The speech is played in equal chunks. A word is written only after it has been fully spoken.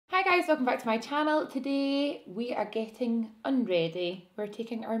guys, welcome back to my channel. Today we are getting unready. We're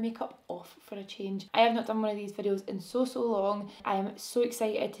taking our makeup off for a change. I have not done one of these videos in so long. I am so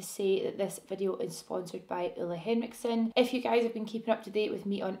excited to say that this video is sponsored by Ole Henriksen. If you guys have been keeping up to date with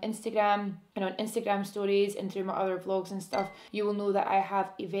me on Instagram and on Instagram stories and through my other vlogs and stuff, you will know that I have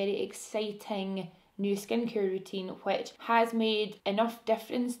a very exciting new skincare routine which has made enough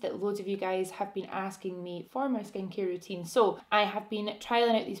difference that loads of you guys have been asking me for my skincare routine. So I have been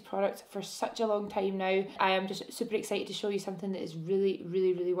trialing out these products for such a long time now. I am just super excited to show you something that has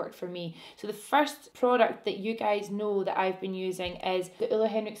really worked for me. So the first product that you guys know that I've been using is the Ole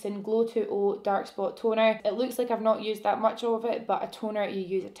Henriksen Glow 2.0 Dark Spot Toner. It looks like I've not used that much of it, but a toner you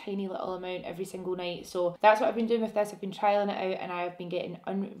use a tiny little amount every single night. So that's what I've been doing with this. I've been trialing it out and I have been getting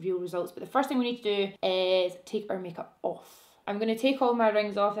unreal results. But the first thing we need to do is take our makeup off. I'm going to take all my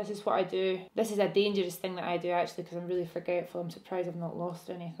rings off. This is what I do. This is a dangerous thing that I do actually because I'm really forgetful. I'm surprised I've not lost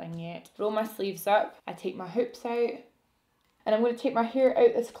anything yet. Roll my sleeves up. I take my hoops out. And I'm going to take my hair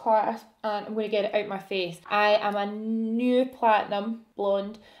out this clasp and I'm going to get it out my face. I am a new platinum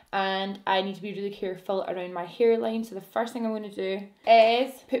blonde and I need to be really careful around my hairline. So the first thing I'm going to do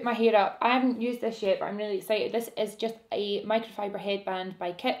is put my hair up. I haven't used this yet, but I'm really excited. This is just a microfiber headband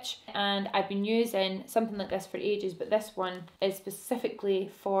by Kitsch, and I've been using something like this for ages, but this one is specifically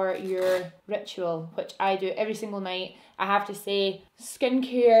for your ritual, which I do every single night. I have to say,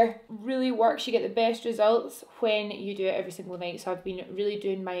 skincare really works. You get the best results when you do it every single night. So I've been really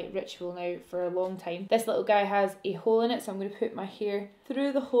doing my ritual now for a long time. This little guy has a hole in it, so I'm going to put my hair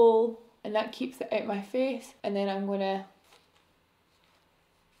through the hole and that keeps it out my face. And then I'm going to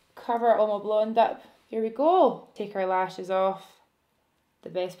cover all my blonde up. Here we go. Take our lashes off. The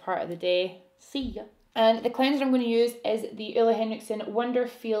best part of the day. See ya. And the cleanser I'm going to use is the Ole Henriksen Wonder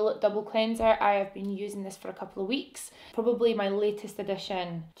Feel Double Cleanser. I have been using this for a couple of weeks. Probably my latest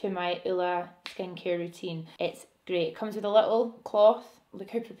addition to my Ole skincare routine. It's great. It comes with a little cloth.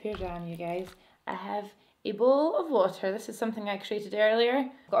 Look how prepared I am, you guys. I have a bowl of water. This is something I created earlier.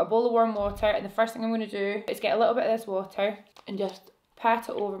 I've got a bowl of warm water, and the first thing I'm going to do is get a little bit of this water and just pat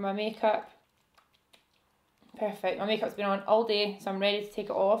it over my makeup. Perfect. My makeup's been on all day, so I'm ready to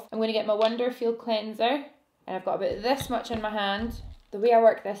take it off. I'm going to get my Wonder Feel Cleanser, and I've got about this much in my hand. The way I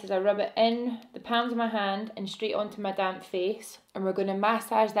work this is I rub it in the palms of my hand and straight onto my damp face, and we're going to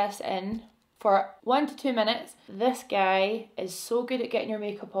massage this in for 1 to 2 minutes. This guy is so good at getting your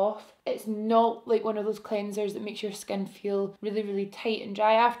makeup off. It's not like one of those cleansers that makes your skin feel really tight and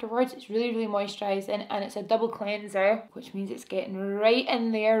dry afterwards. It's really moisturising, and it's a double cleanser, which means it's getting right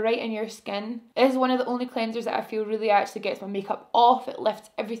in there, right in your skin. It is one of the only cleansers that I feel really actually gets my makeup off. It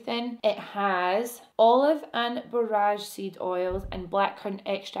lifts everything. It has olive and borage seed oils and blackcurrant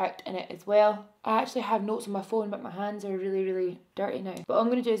extract in it as well. I actually have notes on my phone, but my hands are really dirty now. But all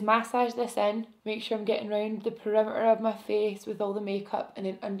I'm going to do is massage this in, make sure I'm getting around the perimeter of my face with all the makeup, and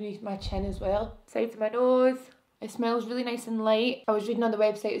then underneath my chin as well. Sides of my nose. It smells really nice and light. I was reading on the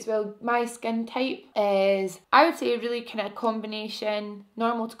website as well. My skin type is, I would say, really kind of combination,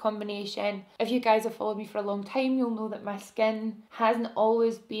 normal to combination. If you guys have followed me for a long time, you'll know that my skin hasn't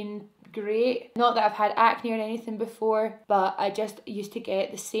always been great. Not that I've had acne or anything before, but I just used to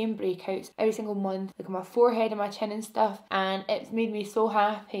get the same breakouts every single month, like on my forehead and my chin and stuff, and it's made me so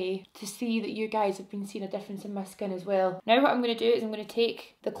happy to see that you guys have been seeing a difference in my skin as well. Now what I'm going to do is I'm going to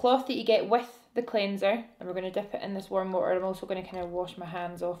take the cloth that you get with the cleanser and we're going to dip it in this warm water. I'm also going to kind of wash my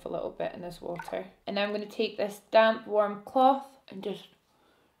hands off a little bit in this water, and now I'm going to take this damp warm cloth and just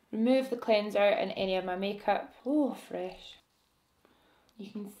remove the cleanser and any of my makeup. Oh, fresh. You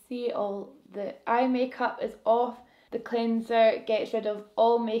can see all the eye makeup is off. The cleanser gets rid of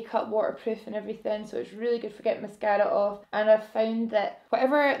all makeup, waterproof and everything, so it's really good for getting mascara off. And I've found that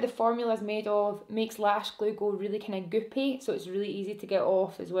whatever the formula is made of makes lash glue go really kind of goopy, so it's really easy to get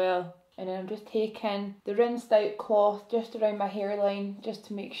off as well. And then I'm just taking the rinsed out cloth just around my hairline just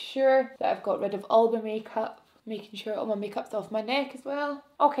to make sure that I've got rid of all the makeup. Making sure all my makeup's off my neck as well.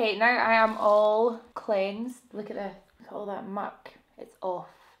 Okay, now I am all cleansed. Look at this, all that muck. It's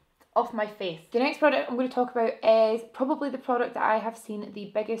off my face. The next product I'm going to talk about is probably the product that I have seen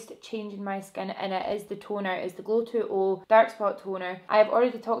the biggest change in my skin, and it is the toner. It's the Glow 2.0 Dark Spot Toner. I have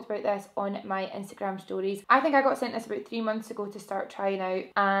already talked about this on my Instagram stories. I think I got sent this about 3 months ago to start trying out,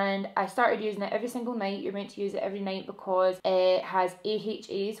 and I started using it every single night. You're meant to use it every night because it has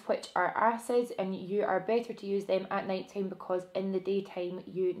AHAs, which are acids, and you are better to use them at night time because in the daytime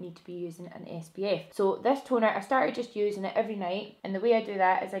you need to be using an SPF. So this toner, I started just using it every night, and the way I do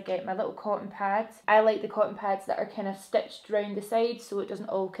that is I get my little cotton pads. I like the cotton pads that are kind of stitched around the sides so it doesn't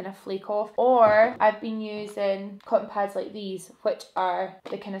all kind of flake off. Or I've been using cotton pads like these, which are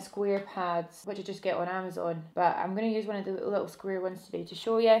the kind of square pads, which I just get on Amazon. But I'm going to use one of the little square ones today to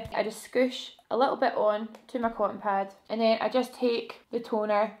show you. I just scoosh a little bit on to my cotton pad, and then I just take the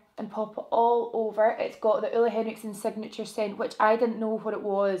toner and pop it all over. It's got the Ole Henriksen signature scent, which I didn't know what it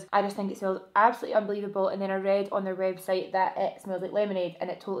was. I just think it smells absolutely unbelievable. And then I read on their website that it smells like lemonade, and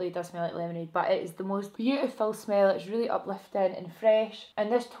it totally does smell like lemonade, but it is the most beautiful smell. It's really uplifting and fresh.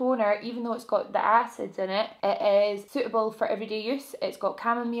 And this toner, even though it's got the acids in it, it is suitable for everyday use. It's got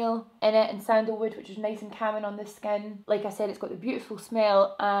chamomile in it and sandalwood, which is nice and calming on the skin. Like I said, it's got the beautiful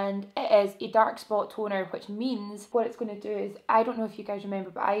smell, and it is a dark spot toner, which means what it's going to do is, I don't know if you guys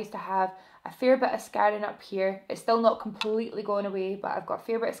remember, but I used to have a fair bit of scarring up here. It's still not completely gone away, but I've got a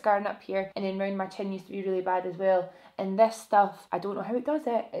fair bit of scarring up here, and then round my chin used to be really bad as well. And this stuff, I don't know how it does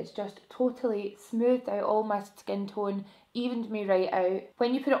it, it's just totally smoothed out all my skin tone, evened me right out.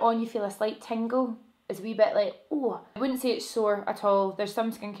 When you put it on, you feel a slight tingle. It's a wee bit like, oh, I wouldn't say it's sore at all. There's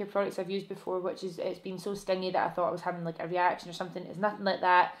some skincare products I've used before which is, it's been so stingy that I thought I was having like a reaction or something. It's nothing like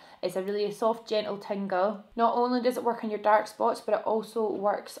that. It's a really soft, gentle tingle. Not only does it work on your dark spots, but it also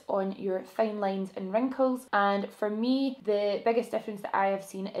works on your fine lines and wrinkles. And for me, the biggest difference that I have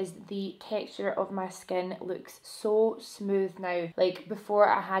seen is the texture of my skin looks so smooth now. Like before,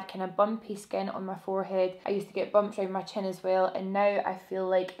 I had kind of bumpy skin on my forehead. I used to get bumps around my chin as well, and now I feel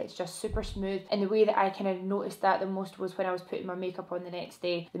like it's just super smooth. And the way that I kind of noticed that the most was when I was putting my makeup on the next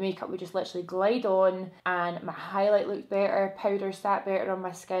day. The makeup would just literally glide on, and my highlight looked better, powder sat better on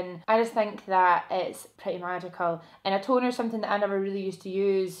my skin. I just think that it's pretty magical. And a toner is something that I never really used to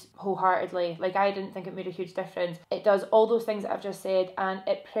use wholeheartedly. Like, I didn't think it made a huge difference. It does all those things that I've just said, and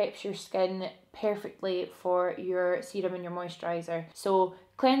it preps your skin perfectly for your serum and your moisturiser. So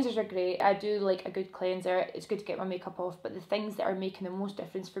cleansers are great. I do like a good cleanser. It's good to get my makeup off, but the things that are making the most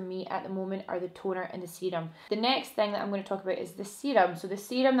difference for me at the moment are the toner and the serum. The next thing that I'm going to talk about is the serum. So the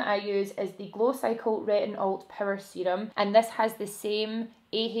serum that I use is the Glow Cycle Retinol Power Serum, and this has the same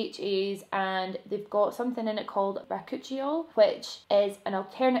AHAs, and they've got something in it called bakuchiol, which is an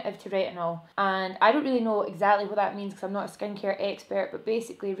alternative to retinol. And I don't really know exactly what that means because I'm not a skincare expert, but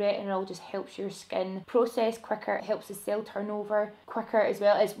basically retinol just helps your skin process quicker. It helps the cell turnover quicker as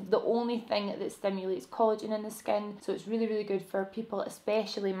well. It's the only thing that stimulates collagen in the skin, so it's really, really good for people,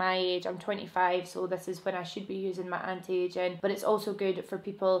 especially my age. I'm 25, so this is when I should be using my anti-aging, but it's also good for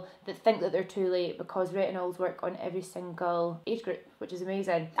people that think that they're too late, because retinols work on every single age group, which is amazing.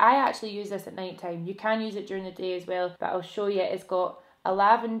 I actually use this at night time. You can use it during the day as well, but I'll show you. It's got a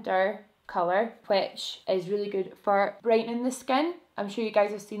lavender colour, which is really good for brightening the skin. I'm sure you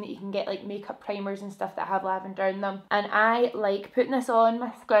guys have seen that you can get like makeup primers and stuff that have lavender in them. And I like putting this on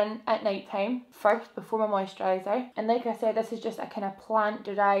my skin at night time first before my moisturiser. And like I said, this is just a kind of plant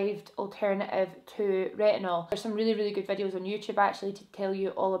derived alternative to retinol. There's some really, really good videos on YouTube actually to tell you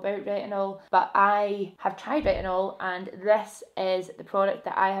all about retinol. But I have tried retinol, and this is the product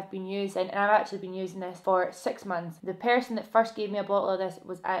that I have been using. And I've actually been using this for 6 months. The person that first gave me a bottle of this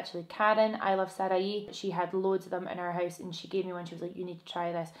was actually Karen. I love Sarai. She had loads of them in her house, and she gave me one. She was like, you need to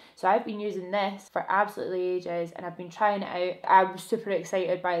try this. So I've been using this for absolutely ages, and I've been trying it out. I was super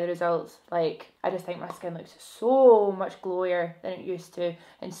excited by the results. Like, I just think my skin looks so much glowier than it used to,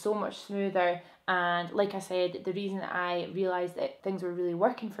 and so much smoother. And like I said, the reason that I realised that things were really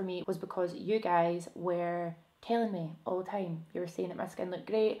working for me was because you guys were telling me all the time. You were saying that my skin looked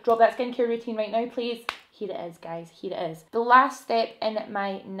great. Drop that skincare routine right now, please. Here it is, guys. Here it is. The last step in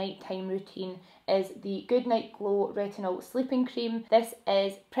my nighttime routine is the Good Night Glow Retinol Sleeping Cream. This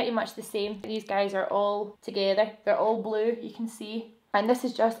is pretty much the same. These guys are all together. They're all blue, you can see. And this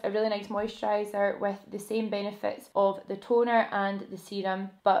is just a really nice moisturiser with the same benefits of the toner and the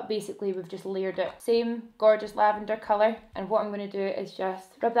serum, but basically we've just layered it. Same gorgeous lavender colour. And what I'm going to do is just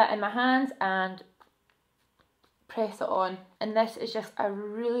rub that in my hands and press it on. And this is just a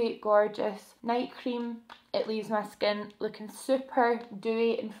really gorgeous night cream. It leaves my skin looking super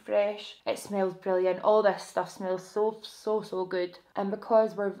dewy and fresh. It smells brilliant. All this stuff smells so good. And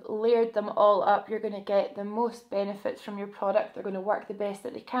because we've layered them all up, you're going to get the most benefits from your product. They're going to work the best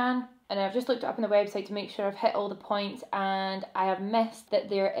that they can. And I've just looked it up on the website to make sure I've hit all the points, and I have missed that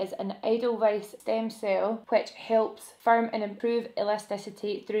there is an Edelweiss stem cell which helps firm and improve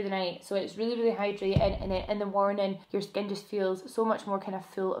elasticity through the night. So it's really, really hydrating, and then in the morning your skin just feels so much more kind of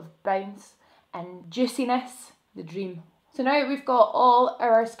full of bounce and juiciness. The dream. So now we've got all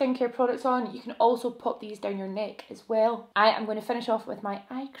our skincare products on, you can also pop these down your neck as well. I am going to finish off with my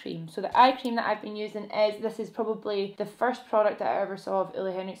eye cream. So the eye cream that I've been using this is probably the first product that I ever saw of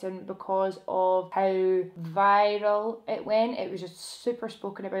Ole Henriksen because of how viral it went. It was just super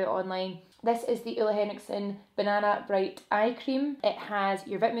spoken about online. This is the Ole Henriksen Banana Bright Eye Cream. It has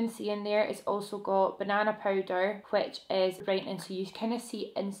your vitamin C in there. It's also got banana powder, which is brightening, so you kind of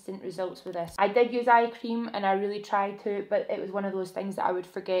see instant results with this. I did use eye cream and I really tried to, but it was one of those things that I would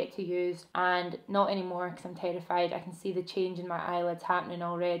forget to use, and not anymore because I'm terrified. I can see the change in my eyelids happening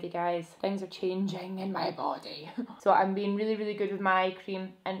already, guys. Things are changing in my body. So I'm being really, really good with my eye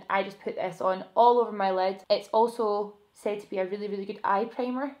cream, and I just put this on all over my lid. It's also said to be a really, really good eye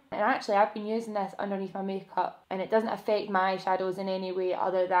primer, and actually I've been using this underneath my makeup and it doesn't affect my eyeshadows in any way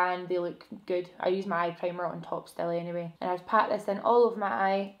other than they look good. I use my eye primer on top still anyway, and I've pat this in all over my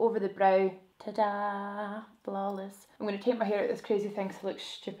eye, over the brow. Ta-da! Flawless. I'm going to take my hair out this crazy thing so it looks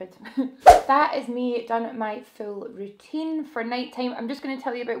stupid. That is me done my full routine for nighttime. I'm just going to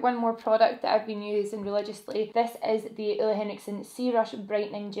tell you about one more product that I've been using religiously. This is the Ole Henriksen Sea Rush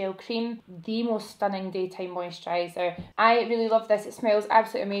Brightening Gel Cream. The most stunning daytime moisturiser. I really love this. It smells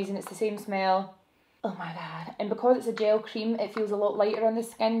absolutely amazing. It's the same smell. Oh my god. And because it's a gel cream, it feels a lot lighter on the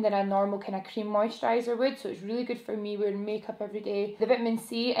skin than a normal kind of cream moisturiser would, so it's really good for me wearing makeup every day. The vitamin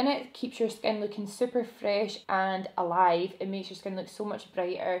C in it keeps your skin looking super fresh and alive. It makes your skin look so much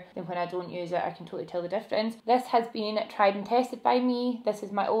brighter than when I don't use it. I can totally tell the difference. This has been tried and tested by me. This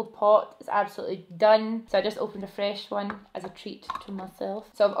is my old pot. It's absolutely done. So I just opened a fresh one as a treat to myself.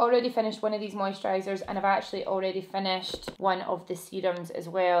 So I've already finished one of these moisturisers, and I've actually already finished one of the serums as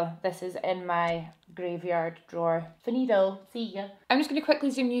well. This is in my graveyard drawer. Finito. See ya. I'm just going to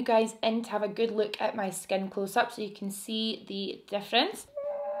quickly zoom you guys in to have a good look at my skin close up so you can see the difference.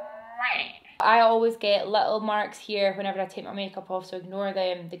 I always get little marks here whenever I take my makeup off, so ignore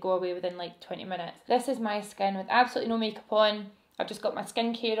them. They go away within like 20 minutes. This is my skin with absolutely no makeup on. I've just got my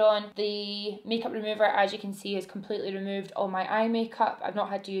skincare on. The makeup remover, as you can see, has completely removed all my eye makeup. I've not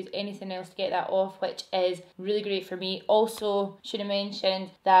had to use anything else to get that off, which is really great for me. Also, should have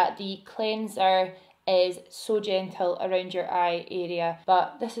mentioned that the cleanser is so gentle around your eye area,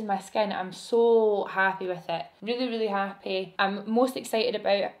 but this is my skin. I'm so happy with it. Really, really happy. I'm most excited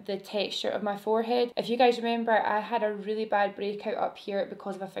about the texture of my forehead. If you guys remember, I had a really bad breakout up here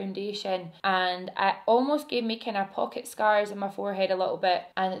because of a foundation, and I almost gave me kind of pocket scars in my forehead a little bit,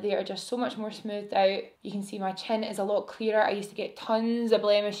 and they are just so much more smoothed out. You can see my chin is a lot clearer. I used to get tons of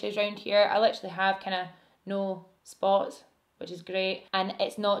blemishes around here. I literally have kind of no spots, which is great. And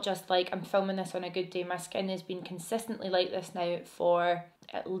it's not just like I'm filming this on a good day. My skin has been consistently like this now for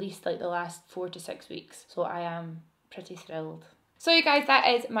at least like the last 4 to 6 weeks. So I am pretty thrilled. So you guys, that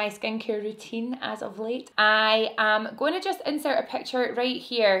is my skincare routine as of late. I am going to just insert a picture right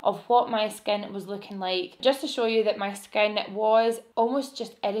here of what my skin was looking like, just to show you that my skin was almost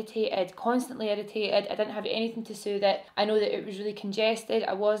just irritated, constantly irritated. I didn't have anything to soothe it. I know that it was really congested.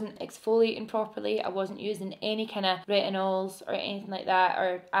 I wasn't exfoliating properly. I wasn't using any kind of retinols or anything like that,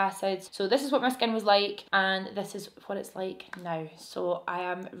 or acids. So this is what my skin was like, and this is what it's like now. So I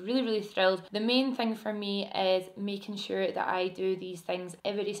am really, really thrilled. The main thing for me is making sure that I do these things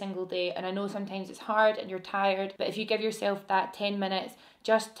every single day, and I know sometimes it's hard and you're tired, but if you give yourself that 10 minutes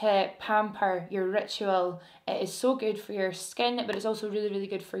just to pamper your ritual, it is so good for your skin, but it's also really, really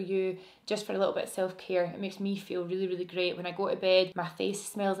good for you, just for a little bit of self-care. It makes me feel really, really great. When I go to bed, my face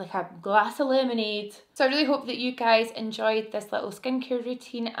smells like a glass of lemonade. So I really hope that you guys enjoyed this little skincare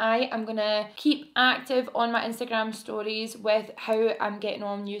routine. I am gonna keep active on my Instagram stories with how I'm getting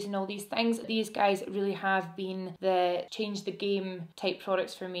on using all these things. These guys really have been the change the game type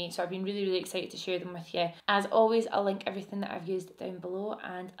products for me, so I've been really, really excited to share them with you. As always, I'll link everything that I've used down below,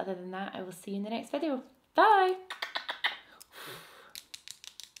 and other than that, I will see you in the next video. Bye!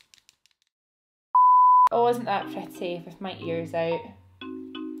 Oh, isn't that pretty with my ears out?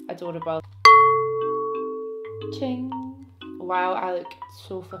 Adorable. Ching! Wow, I look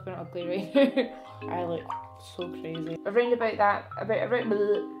so flippin' ugly right now. I look so crazy. Around about that,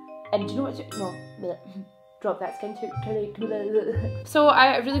 and do you know what? No, drop that skin too. So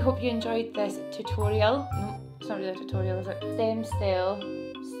I really hope you enjoyed this tutorial. No, it's not really a tutorial, is it? Stem cell.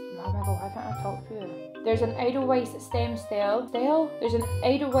 Oh my god, why can't I talk through it? There's an Edelweiss stem cell. There's an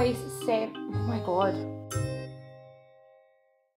Edelweiss stem. Oh my god.